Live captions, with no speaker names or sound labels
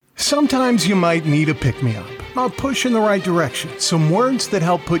Sometimes you might need a pick-me-up, a push in the right direction, some words that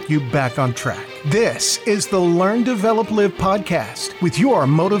help put you back on track. This is the Learn, Develop, Live podcast with your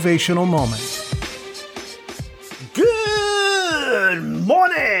motivational moment. Good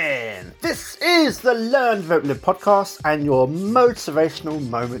morning! This is the Learn, Develop, Live podcast and your motivational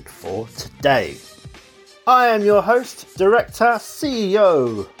moment for today. I am your host, director,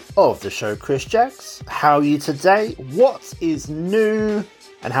 CEO of the show, Chris Jaggs. How are you today? What is new?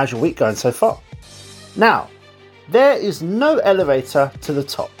 And how's your week going so far? Now, there is no elevator to the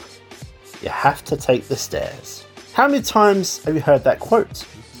top. You have to take the stairs. How many times have you heard that quote?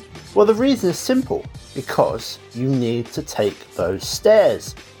 Well, the reason is simple, because you need to take those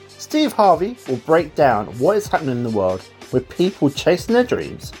stairs. Steve Harvey will break down what is happening in the world with people chasing their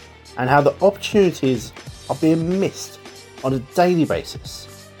dreams and how the opportunities are being missed on a daily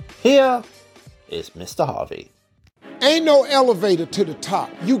basis. Here is Mr. Harvey. Ain't no elevator to the top.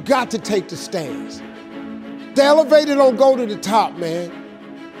 You got to take the stairs. The elevator don't go to the top, man.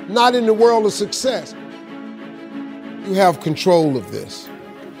 Not in the world of success. You have control of this.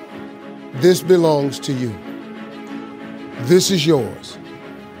 This belongs to you. This is yours.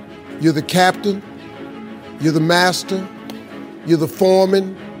 You're the captain. You're the master. You're the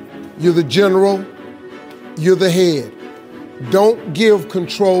foreman. You're the general. You're the head. Don't give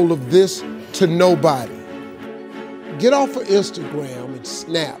control of this to nobody. Get off of Instagram and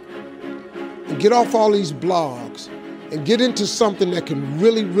Snap and get off all these blogs and get into something that can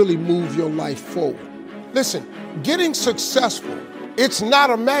really, really move your life forward. Listen, getting successful, it's not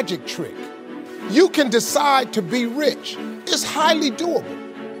a magic trick. You can decide to be rich. It's highly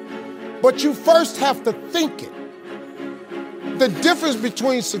doable. But you first have to think it. The difference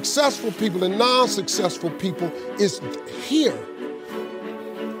between successful people and non-successful people is here.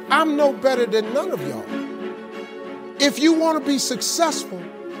 I'm no better than none of y'all. If you want to be successful,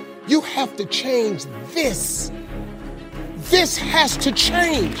 you have to change this. This has to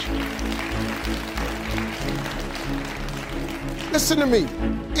change. Listen to me.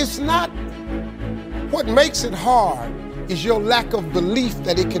 It's not what makes it hard is your lack of belief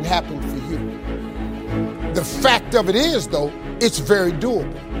that it can happen for you. The fact of it is, though, it's very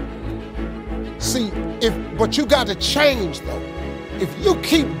doable. See, but you got to change, though. If you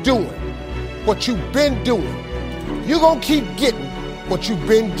keep doing what you've been doing, you're going to keep getting what you've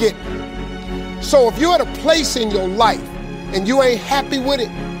been getting. So if you're at a place in your life and you ain't happy with it,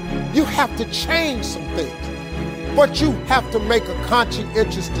 you have to change some things. But you have to make a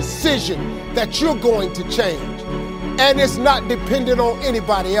conscientious decision that you're going to change. And it's not dependent on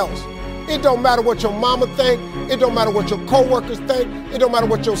anybody else. It don't matter what your mama think. It don't matter what your coworkers think. It don't matter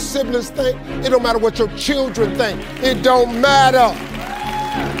what your siblings think. It don't matter what your children think. It don't matter.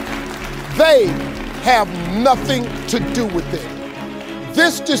 They have nothing to do with it.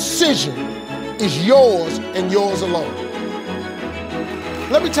 This decision is yours and yours alone.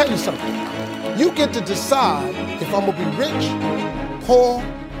 Let me tell you something. You get to decide if I'm gonna be rich, poor,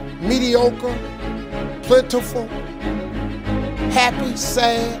 mediocre, plentiful, happy,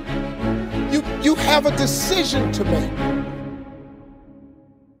 sad. You have a decision to make.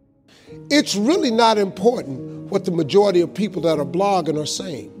 It's really not important what the majority of people that are blogging are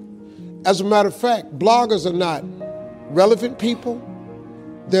saying. As a matter of fact, bloggers are not relevant people,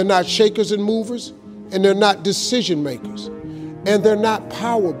 they're not shakers and movers, and they're not decision makers, and they're not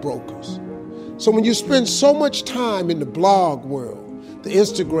power brokers. So when you spend so much time in the blog world, the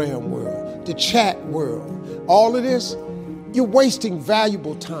Instagram world, the chat world, all of this, you're wasting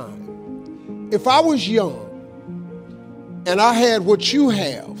valuable time. If I was young and I had what you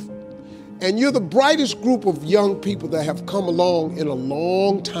have, and you're the brightest group of young people that have come along in a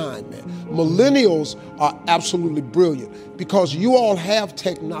long time, man. Millennials are absolutely brilliant because you all have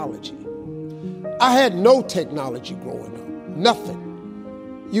technology. I had no technology growing up,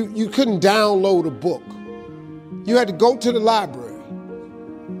 nothing. You couldn't download a book. You had to go to the library,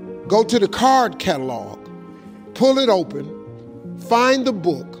 go to the card catalog, pull it open, find the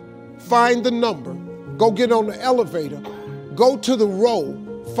book, find the number, go get on the elevator, go to the row,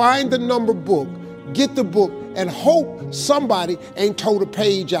 find the number book, get the book, and hope somebody ain't told a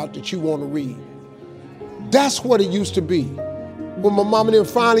page out that you want to read. That's what it used to be. When my mom and them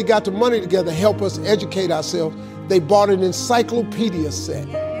finally got the money together to help us educate ourselves, they bought an encyclopedia set,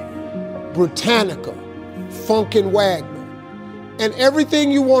 Britannica, Funk and Wagner, and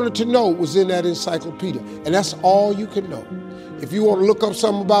everything you wanted to know was in that encyclopedia, and that's all you could know. If you want to look up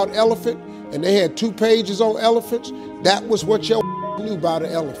something about elephant, and they had 2 pages on elephants, that was what your knew about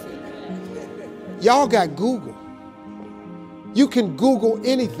an elephant. Y'all got Google. You can Google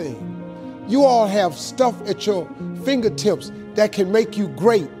anything. You all have stuff at your fingertips that can make you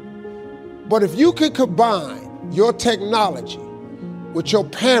great. But if you could combine your technology with your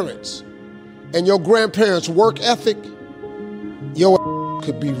parents and your grandparents' work ethic, your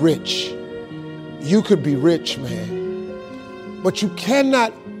could be rich. You could be rich, man. But you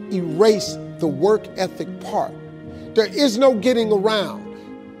cannot erase the work ethic part. There is no getting around.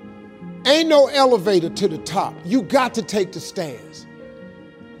 Ain't no elevator to the top. You got to take the stairs.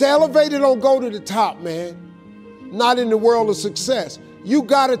 The elevator don't go to the top, man. Not in the world of success. You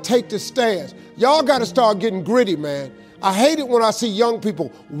got to take the stairs. Y'all got to start getting gritty, man. I hate it when I see young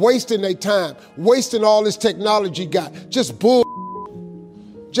people wasting their time, wasting all this technology got, just bull,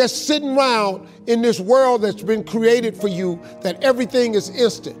 just sitting around in this world that's been created for you that everything is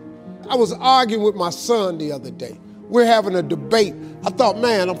instant. I was arguing with my son the other day. We're having a debate. I thought,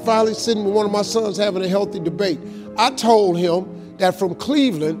 man, I'm finally sitting with one of my sons having a healthy debate. I told him that from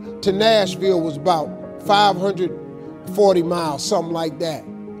Cleveland to Nashville was about 540 miles, something like that.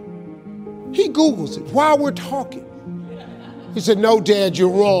 He Googles it while we're talking. He said, no, Dad, you're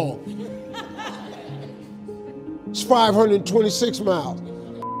wrong. It's 526 miles.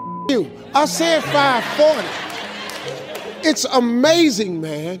 You. I said 540. It's amazing,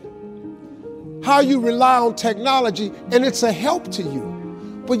 man, how you rely on technology and it's a help to you.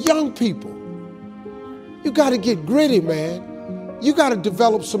 But young people, you got to get gritty, man. You got to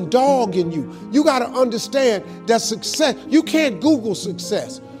develop some dog in you. You got to understand that success, you can't Google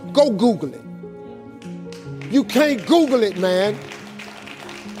success. Go Google it. You can't Google it, man.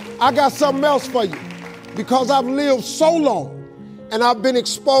 I got something else for you. Because I've lived so long and I've been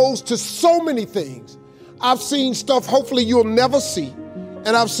exposed to so many things. I've seen stuff hopefully you'll never see. And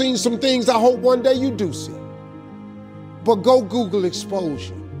I've seen some things I hope one day you do see. But go Google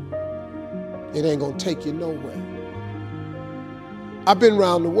exposure. It ain't gonna take you nowhere. I've been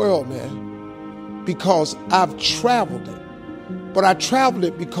around the world, man, because I've traveled it. But I traveled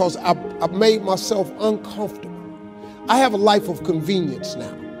it because I've made myself uncomfortable. I have a life of convenience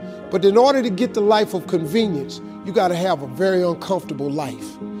now. But in order to get the life of convenience, you got to have a very uncomfortable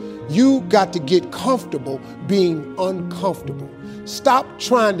life. You got to get comfortable being uncomfortable. Stop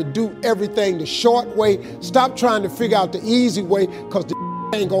trying to do everything the short way. Stop trying to figure out the easy way, because the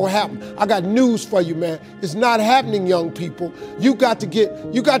ain't gonna happen. I got news for you, man. It's not happening, young people. You got to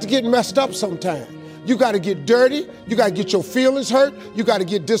get messed up sometime. You got to get dirty. You got to get your feelings hurt. You got to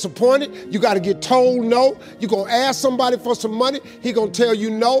get disappointed. You got to get told no. You're going to ask somebody for some money. He going to tell you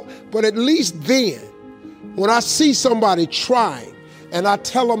no. But at least then, when I see somebody trying and I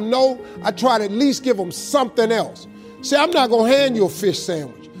tell them no, I try to at least give them something else. See, I'm not going to hand you a fish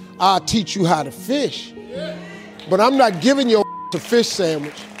sandwich. I'll teach you how to fish. But I'm not giving you a fish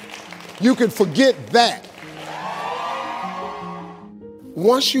sandwich. You can forget that.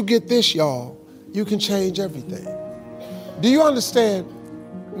 Once you get this, y'all, you can change everything. Do you understand?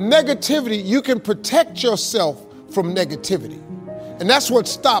 Negativity, you can protect yourself from negativity. And that's what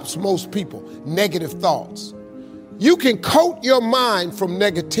stops most people, negative thoughts. You can coat your mind from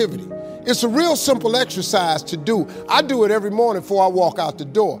negativity. It's a real simple exercise to do. I do it every morning before I walk out the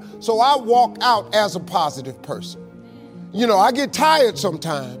door. So I walk out as a positive person. You know, I get tired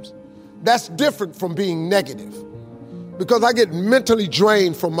sometimes. That's different from being negative, because I get mentally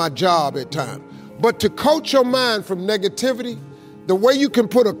drained from my job at times. But to coat your mind from negativity, the way you can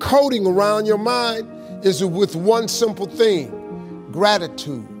put a coating around your mind is with one simple thing: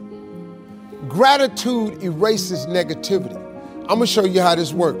 gratitude. Gratitude erases negativity. I'm gonna show you how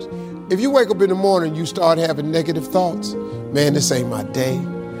this works. If you wake up in the morning and you start having negative thoughts, man, this ain't my day.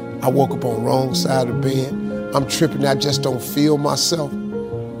 I woke up on the wrong side of the bed. I'm tripping, I just don't feel myself.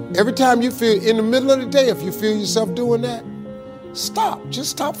 Every time you feel, in the middle of the day, if you feel yourself doing that, stop.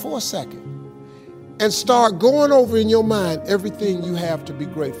 Just stop for a second and start going over in your mind everything you have to be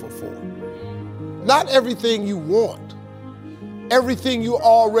grateful for. Not everything you want, everything you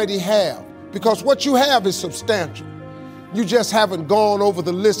already have, because what you have is substantial. You just haven't gone over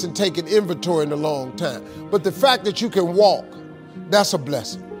the list and taken inventory in a long time. But the fact that you can walk, that's a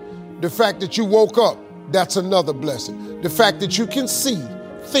blessing. The fact that you woke up, that's another blessing. The fact that you can see,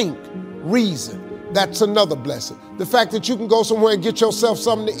 think, reason, that's another blessing. The fact that you can go somewhere and get yourself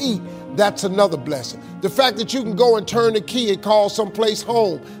something to eat, that's another blessing. The fact that you can go and turn the key and call someplace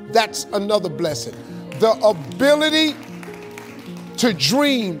home, that's another blessing. The ability to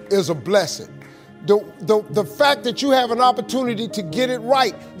dream is a blessing. The fact that you have an opportunity to get it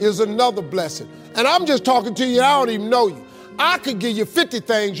right is another blessing. And I'm just talking to you, I don't even know you. I could give you 50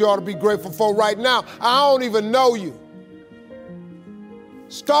 things you ought to be grateful for right now. I don't even know you.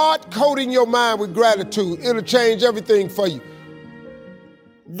 Start coating your mind with gratitude. It'll change everything for you.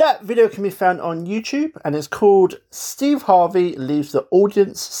 That video can be found on YouTube and it's called Steve Harvey Leaves the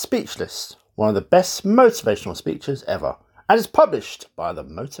Audience Speechless. one of the best motivational speeches ever, and is published by the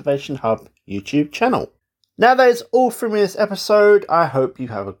Motivation Hub YouTube channel. Now that is all from me this episode. I hope you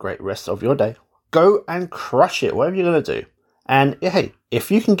have a great rest of your day. Go and crush it, whatever you're going to do. And hey, if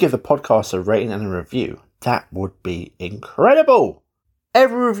you can give the podcast a rating and a review, that would be incredible.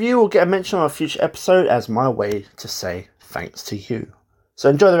 Every review will get a mention on a future episode as my way to say thanks to you. So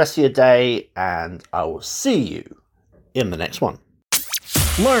enjoy the rest of your day, and I will see you in the next one.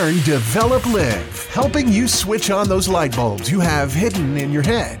 Learn, develop, live, helping you switch on those light bulbs you have hidden in your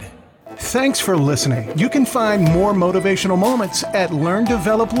head. Thanks for listening. You can find more motivational moments at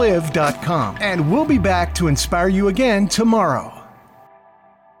learndeveloplive.com, and we'll be back to inspire you again tomorrow.